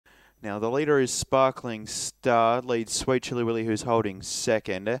Now, the leader is Sparkling Star, leads Sweet Chili Willy, who's holding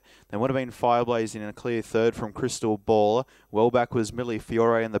second. Then would have been Fireblaze in a clear third from Crystal Ball. Well back was Millie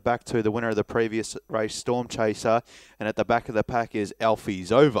Fiore, and the back two, the winner of the previous race, Storm Chaser. And at the back of the pack is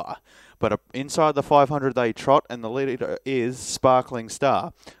Alfie's Over. But inside the 500 they trot, and the leader is Sparkling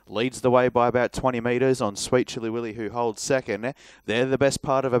Star. Leads the way by about 20 metres on Sweet Chili Willy, who holds second. They're the best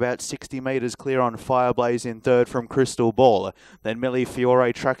part of about 60 metres clear on Fireblaze in third from Crystal Ball. Then Millie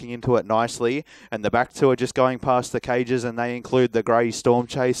Fiore tracking into it nicely, and the back two are just going past the cages, and they include the grey Storm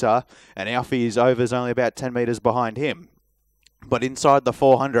Chaser, and Alfie's Over's only about 10 metres behind him. But inside the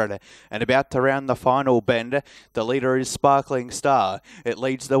 400 and about to round the final bend, the leader is Sparkling Star. It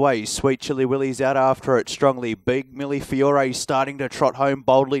leads the way. Sweet Chili Willy's out after it strongly. Big Millie Fiore starting to trot home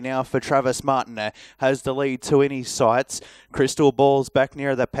boldly now for Travis Martin. Has the lead two in his sights. Crystal Ball's back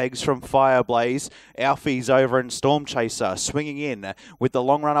near the pegs from Fireblaze. Alfie's Over and Storm Chaser swinging in with the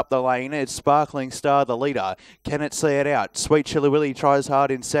long run up the lane. It's Sparkling Star, the leader. Can it see it out? Sweet Chili Willy tries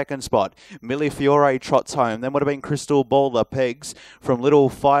hard in second spot. Millie Fiore trots home. Then would have been Crystal Ball, the peg. From Little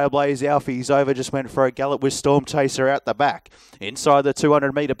Fireblaze. Alfie's Over just went for a gallop with Storm Chaser out the back. Inside the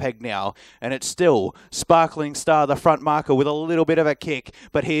 200 metre peg now, and it's still Sparkling Star, the front marker, with a little bit of a kick.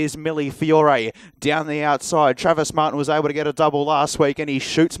 But here's Millie Fiore down the outside. Travis Martin was able to get a double last week, and he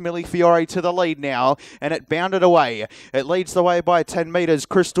shoots Millie Fiore to the lead now, and it bounded away. It leads the way by 10 metres.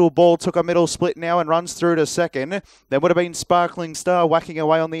 Crystal Ball took a middle split now and runs through to second. There would have been Sparkling Star whacking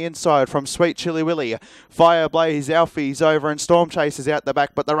away on the inside from Sweet Chili Willy. Fireblaze, Alfie's Over, and Storm Chasers out the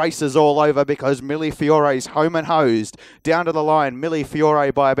back, but the race is all over because Millie Fiore's home and hosed. Down to the line, Millie Fiore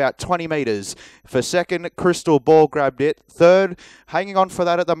by about 20 metres. For second, Crystal Ball grabbed it. Third, hanging on for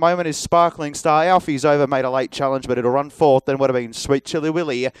that at the moment is Sparkling Star. Alfie's Over made a late challenge, but it'll run fourth. Then would have been Sweet Chili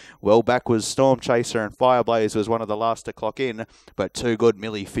Willy. Well back was Storm Chaser, and Fireblaze was one of the last to clock in, but too good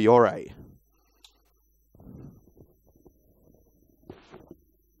Millie Fiore.